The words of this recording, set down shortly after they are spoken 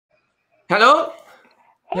Hello,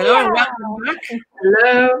 hello, and Yeah. welcome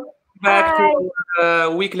Hello. back Hi. to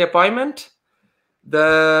our weekly appointment.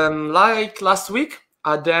 Like last week,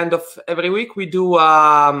 at the end of every week, we do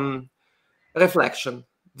reflection.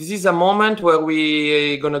 This is a moment where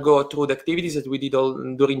we gonna go through the activities that we did all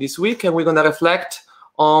during this week, and we're gonna reflect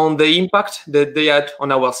on the impact that they had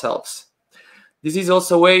on ourselves. This is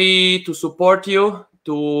also a way to support you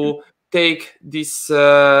to take these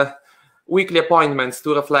weekly appointments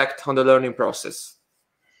to reflect on the learning process.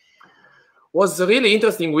 Was a really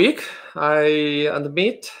interesting week. I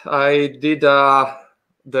admit I did the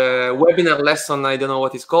webinar lesson. I don't know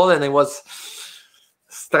what it's called, and I was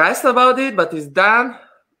stressed about it, but it's done,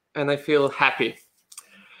 and I feel happy.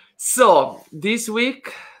 So this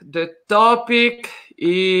week the topic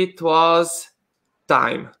it was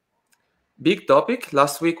time. Big topic.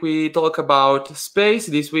 Last week we talked about space.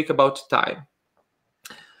 This week about time.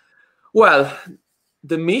 Well,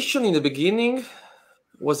 the mission in the beginning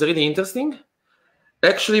was really interesting.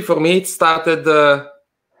 Actually, for me, it started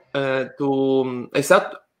I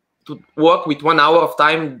started to work with 1 hour of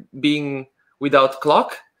time being without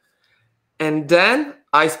clock, and then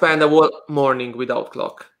I spend a whole morning without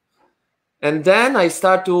clock, and then I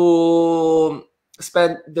start to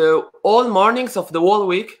spend the all mornings of the whole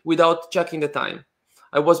week without checking the time.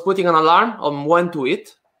 I was putting an alarm on when to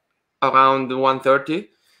eat around 1:30,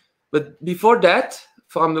 but before that,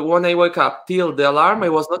 from when I wake up till the alarm, I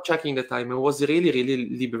was not checking the time. It was really,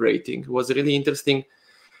 really liberating. It was really interesting.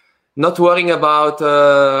 Not worrying about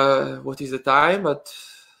what is the time, but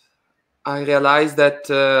I realized that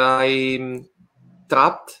I'm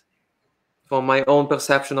trapped from my own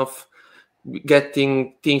perception of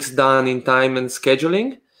getting things done in time and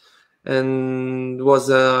scheduling, and it was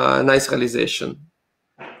a nice realization.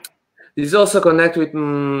 This also connect with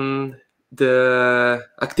the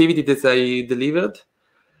activity that I delivered.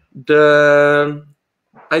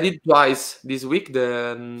 I did twice this week,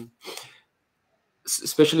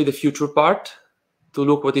 especially the future part, to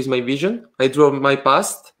look what is my vision. I draw my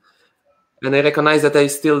past, and I recognize that I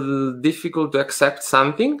still difficult to accept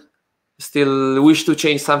something, still wish to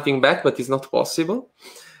change something back, but it's not possible.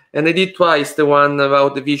 And I did twice the one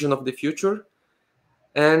about the vision of the future,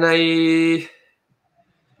 and I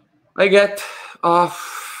get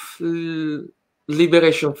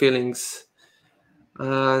liberation feelings,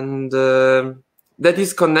 and that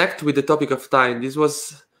is connect with the topic of time.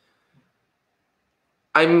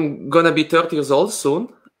 I'm gonna be 30 years old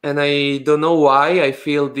soon, and I don't know why I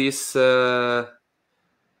feel this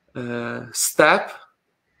step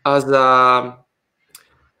as a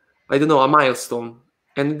milestone.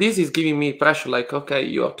 And this is giving me pressure, like, okay,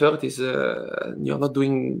 you're 30s, you're not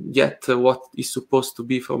doing yet what is supposed to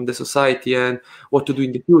be from the society, and what to do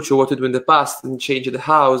in the future, what to do in the past, and change the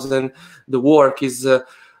house. And the work is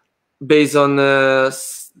based on,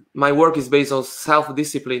 my work is based on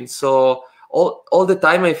self-discipline. So all the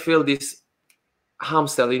time I feel this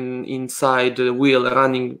hamster inside the wheel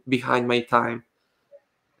running behind my time.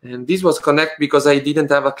 And this was connected because I didn't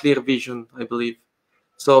have a clear vision, I believe.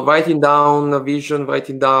 So writing down a vision,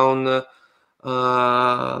 writing down,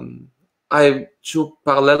 I have two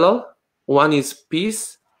parallel. One is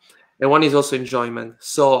peace, and one is also enjoyment.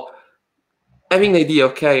 So having the idea,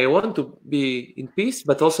 okay, I want to be in peace,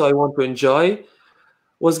 but also I want to enjoy,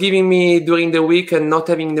 was giving me during the week, and not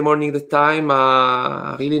having in the morning the time,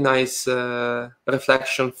 a really nice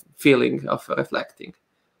reflection feeling of reflecting.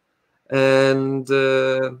 And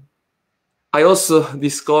I also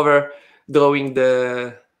discover drawing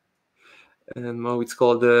how it's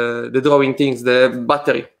called, the drawing things, the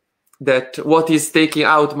battery, that what is taking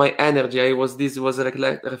out my energy. This was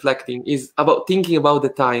reflecting, is about thinking about the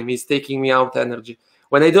time, is taking me out energy.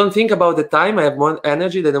 When I don't think about the time, I have more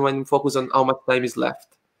energy than when I focus on how much time is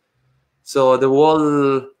left. So the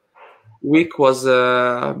whole week was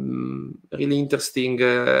a really interesting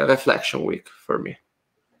reflection week for me.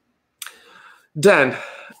 Then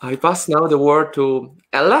I pass now the word to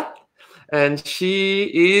Ella, and she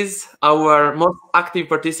is our most active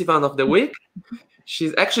participant of the week.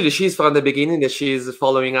 She's from the beginning, that she's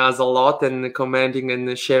following us a lot and commenting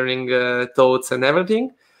and sharing thoughts and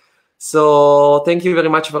everything. So thank you very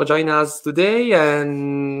much for joining us today,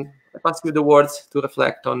 and I pass you the words to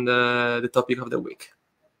reflect on the topic of the week.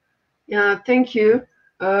 Yeah, thank you.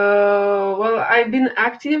 Well, I've been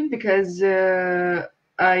active because I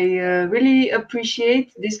really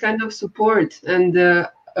appreciate this kind of support, and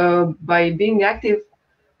by being active,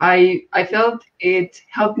 I felt it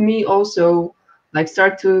helped me also, like,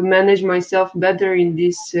 start to manage myself better in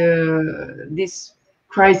this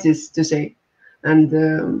crisis, to say.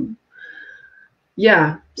 And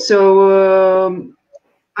yeah, so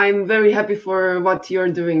I'm very happy for what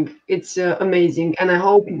you're doing. It's amazing, and I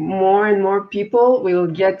hope more and more people will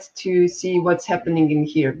get to see what's happening in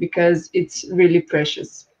here because it's really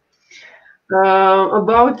precious.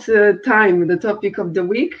 About time, the topic of the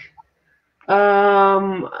week.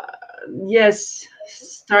 Um, yes,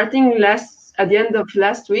 starting at the end of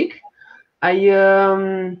last week, I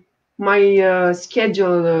my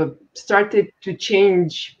schedule started to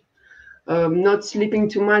change. Not sleeping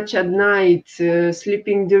too much at night,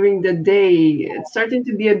 sleeping during the day. It's starting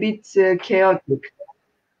to be a bit chaotic.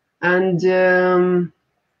 And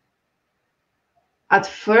at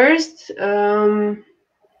first,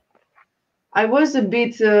 I was a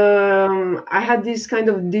bit, I had this kind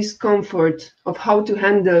of discomfort of how to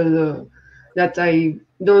handle that I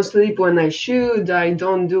don't sleep when I should, I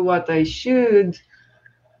don't do what I should.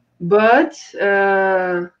 But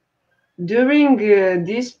during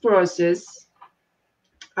this process,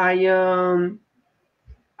 I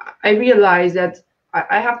I realized that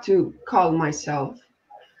I have to calm myself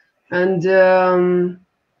and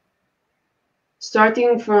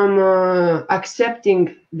starting from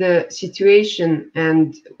accepting the situation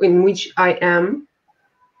and in which I am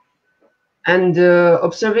and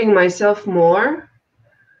observing myself more,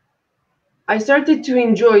 I started to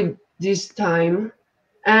enjoy this time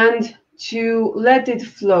and to let it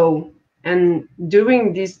flow. And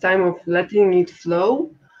during this time of letting it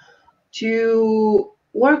flow, to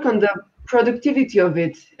work on the productivity of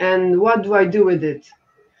it and what do I do with it.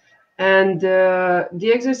 And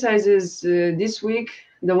the exercises this week,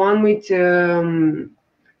 the one with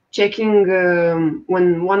checking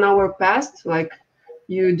when 1 hour passed, like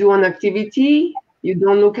you do an activity, you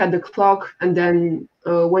don't look at the clock, and then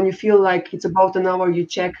when you feel like it's about an hour, you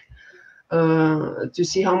check to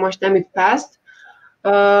see how much time it passed.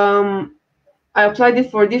 I applied it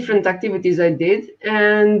for different activities I did,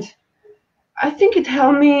 and I think it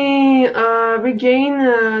helped me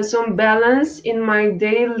regain some balance in my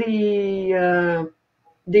daily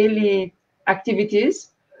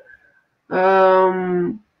activities.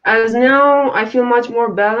 As now I feel much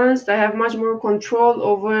more balanced. I have much more control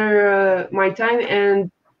over my time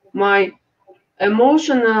and my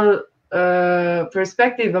emotional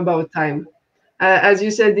perspective about time. As you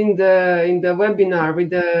said in the webinar, with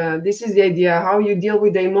this is the idea how you deal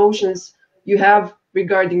with the emotions you have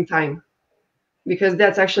regarding time, because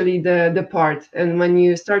that's actually the part. And when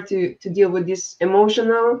you start to deal with this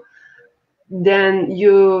emotional, then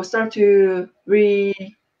you start to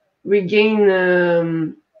regain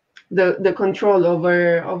the control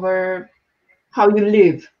over how you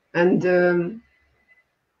live and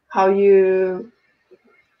how you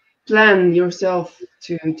plan yourself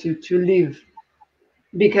to live.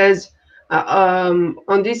 Because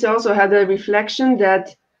on this I also had a reflection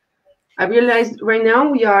that I realized right now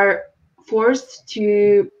we are forced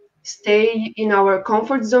to stay in our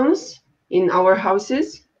comfort zones in our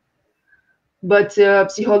houses, but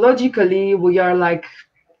psychologically we are like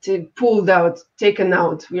pulled out, taken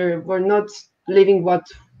out. We're not living what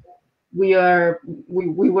we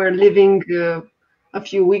were living a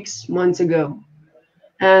few weeks, months ago.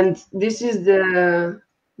 And this is the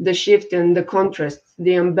shift and the contrast,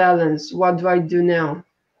 the imbalance. What do I do now?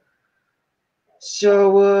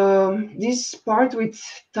 So this part with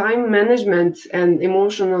time management and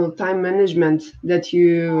emotional time management that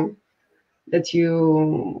you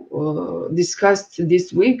discussed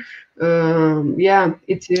this week, yeah,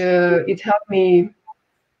 it helped me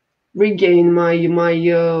regain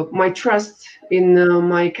my trust in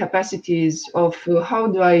my capacities of how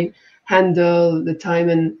do I handle the time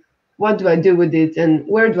and what do I do with it and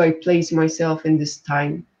where do I place myself in this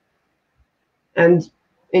time, and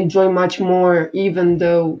enjoy much more, even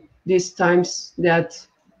though these times that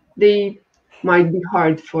they might be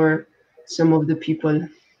hard for some of the people.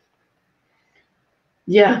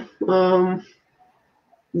 Yeah, don't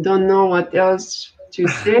know what else to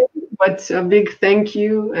say, but a big thank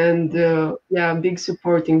you and yeah, big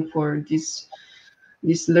supporting for these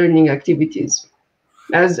learning activities.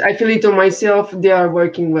 As I feel it on myself, they are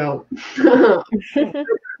working well. Thank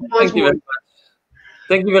you very much.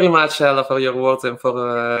 Thank you very much, Ella, for your words and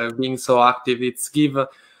for being so active.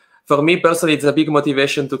 For me personally, it's a big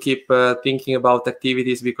motivation to keep thinking about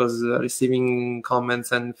activities because receiving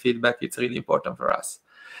comments and feedback, it's really important for us.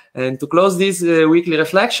 And to close this weekly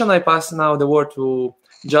reflection, I pass now the word to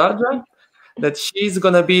Giorgia, that she's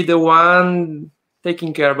going to be the one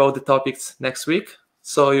taking care about the topics next week.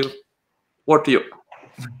 So, word to you.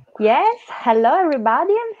 Yes, hello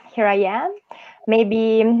everybody. Here I am.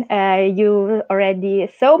 Maybe you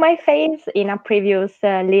already saw my face in a previous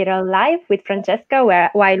little live with Francesca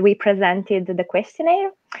while we presented the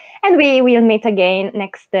questionnaire. And we will meet again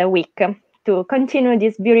next week to continue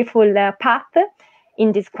this beautiful path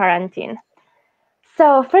in this quarantine.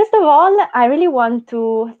 So first of all, I really want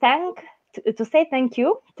to say thank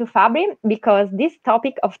you to Fabri, because this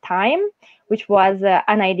topic of time, which was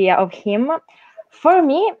an idea of him, for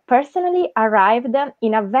me personally arrived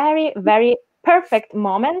in a very, very perfect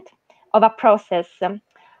moment of a process.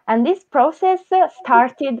 And this process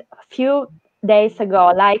started a few days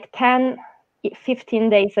ago, like 10, 15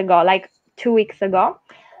 days ago, like 2 weeks ago,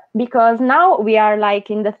 because now we are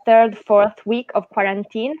like in the third, fourth week of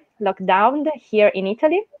quarantine, lockdown here in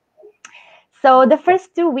Italy. So the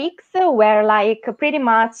first 2 weeks were like pretty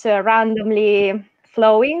much randomly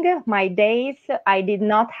flowing my days. I did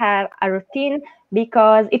not have a routine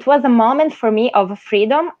because it was a moment for me of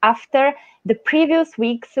freedom after the previous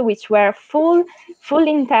weeks, which were full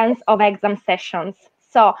intense of exam sessions.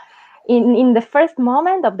 So in the first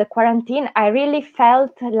moment of the quarantine, I really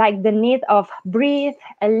felt like the need of breathe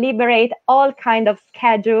and liberate all kind of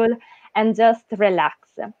schedule and just relax.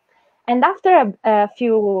 And after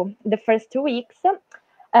the first 2 weeks,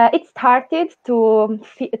 it started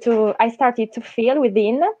I started to feel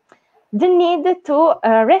within the need to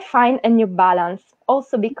refine a new balance.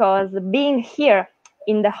 Also because being here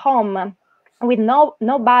in the home with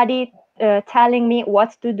nobody telling me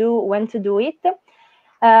what to do, when to do it,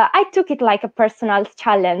 I took it like a personal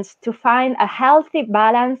challenge to find a healthy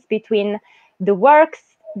balance between the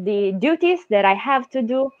works, the duties that I have to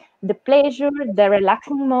do, the pleasure, the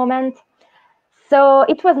relaxing moment. So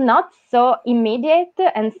it was not so immediate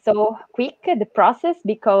and so quick, the process,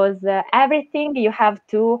 because everything you have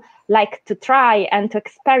to like to try and to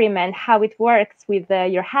experiment how it works with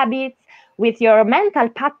your habits, with your mental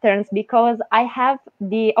patterns, because I have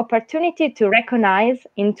the opportunity to recognize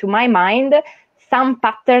into my mind some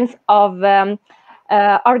patterns of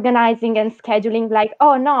organizing and scheduling, like,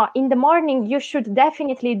 oh no, in the morning you should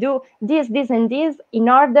definitely do this, this, and this in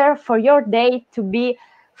order for your day to be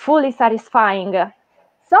fully satisfying.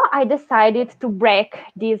 So I decided to break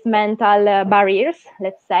these mental barriers,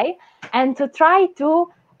 let's say, and to try to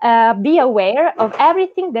be aware of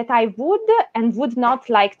everything that I would and would not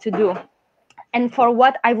like to do. And for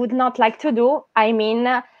what I would not like to do, I mean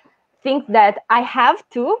things that I have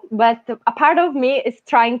to, but a part of me is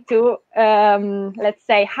trying to, let's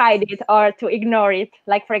say, hide it or to ignore it.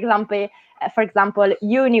 Like, for example,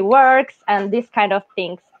 uni works and this kind of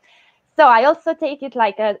things. So I also take it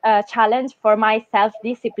like a challenge for my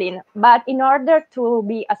self-discipline. But in order to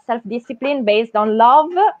be a self-discipline based on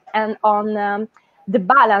love and on the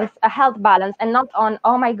balance, a health balance, and not on,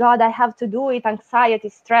 oh my God, I have to do it, anxiety,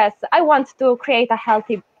 stress. I want to create a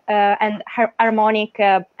healthy and harmonic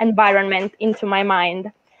environment into my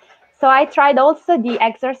mind. So I tried also the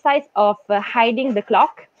exercise of hiding the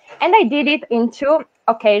clock, and I did it in 2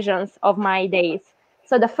 occasions of my days.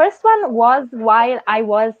 So the first one was while I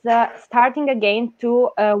was starting again to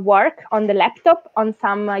work on the laptop on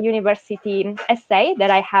some university essay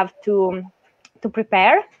that I have to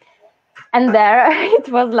prepare. And there it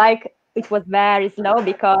was very slow,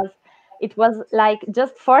 because it was like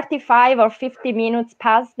just 45 or 50 minutes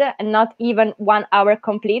passed and not even 1 hour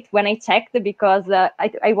complete when I checked, because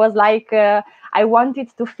I was like, I wanted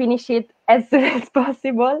to finish it as soon as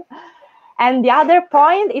possible. And the other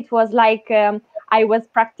point, it was like I was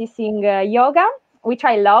practicing yoga, which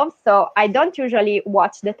I love. So I don't usually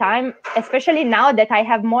watch the time, especially now that I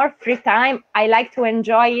have more free time. I like to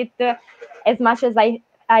enjoy it as much as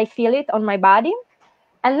I feel it on my body.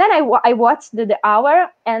 And then I watched the hour,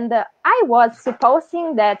 and I was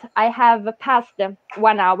supposing that I have passed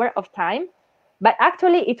 1 hour of time, but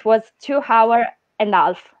actually it was 2 hours and a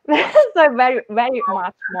half. So very, very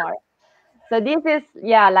much more. So this is,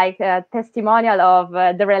 yeah, like a testimonial of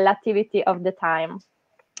the relativity of the time.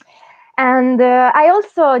 And I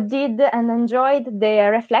also did and enjoyed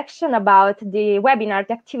the reflection about the webinar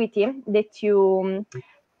activity that you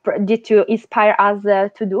inspire us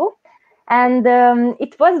to do. And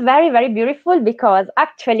it was very, very beautiful, because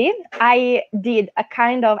actually I did a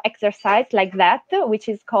kind of exercise like that, which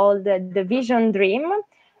is called the vision dream,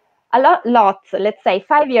 a lot, let's say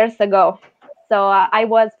 5 years ago. So I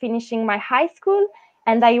was finishing my high school,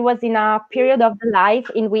 and I was in a period of the life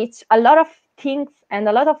in which a lot of things and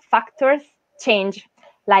a lot of factors change.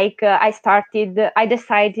 Like I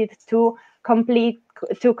decided to continue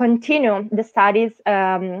the studies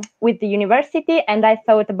with the university, and I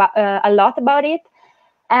thought about a lot about it.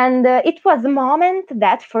 And it was a moment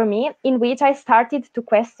that for me in which I started to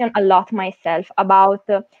question a lot myself about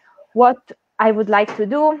what I would like to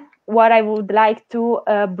do, what I would like to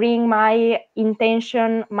bring my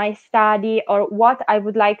intention, my study, or what I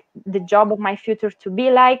would like the job of my future to be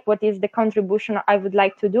like, what is the contribution I would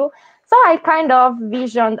like to do. So I kind of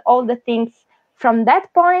visioned all the things from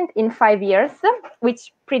that point in 5 years,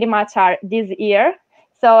 which pretty much are this year.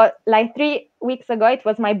 So like 3 weeks ago, it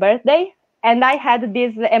was my birthday. And I had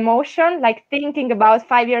this emotion, like thinking about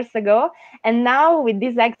 5 years ago. And now with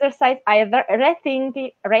this exercise, I have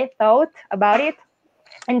rethought about it.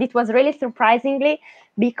 And it was really surprisingly,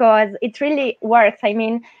 because it really works. I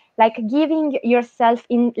mean, like giving yourself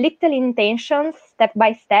in little intentions step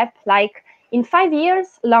by step, like in 5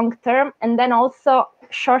 years, long term, and then also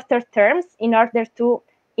shorter terms, in order to,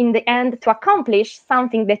 in the end, to accomplish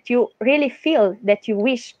something that you really feel that you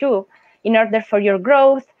wish to, in order for your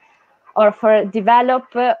growth, or for develop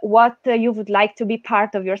what you would like to be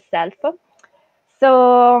part of yourself.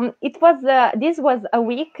 So it was this was a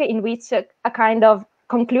week in which a kind of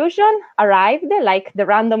conclusion arrived, like the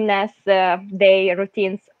randomness day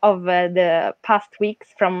routines of the past weeks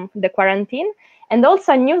from the quarantine. And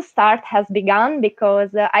also a new start has begun, because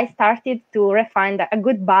I started to refine a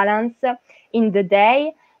good balance in the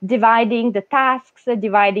day, dividing the tasks,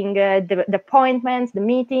 dividing the appointments, the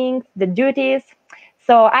meetings, the duties.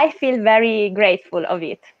 So I feel very grateful of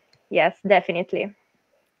it. Yes, definitely.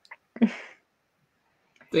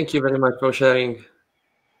 Thank you very much for sharing.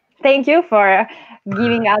 Thank you for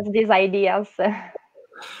giving us these ideas.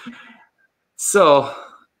 So,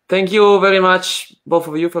 thank you very much, both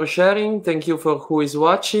of you, for sharing. Thank you for who is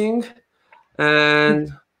watching.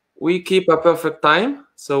 And we keep a perfect time.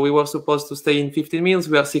 So we were supposed to stay in 15 minutes.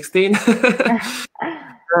 We are 16.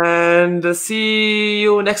 And see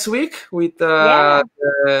you next week with the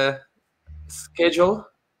schedule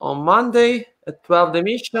on Monday at 12 the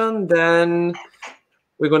mission. Then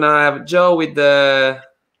we're going to have Joe with the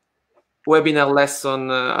webinar lesson.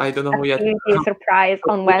 I don't know yet. Activity surprise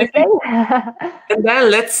on Wednesday. And then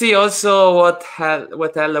let's see also what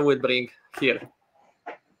Ella will bring here.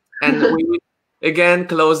 And we again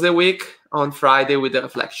close the week on Friday with the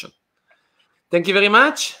reflection. Thank you very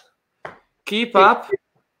much. Keep up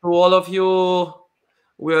to all of you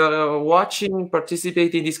who are watching,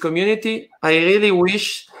 participating in this community. I really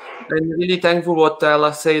wish and really thankful what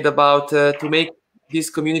Ella said about to make this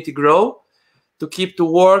community grow, to keep to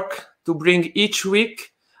work, to bring each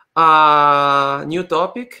week a new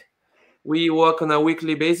topic. We work on a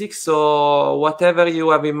weekly basis, so whatever you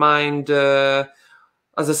have in mind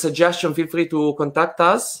as a suggestion, feel free to contact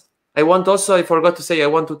us. I forgot to say, I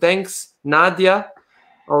want to thank Nadia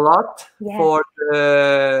a lot for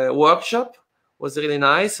the workshop. It was really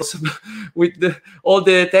nice. Also, with all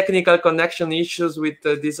the technical connection issues with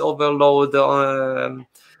this overload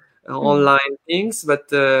online things, but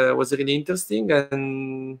it was really interesting.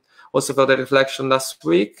 And also for the reflection last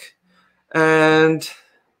week. And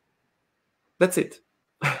that's it.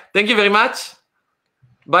 Thank you very much.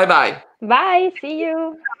 Bye-bye. Bye. See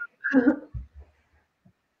you.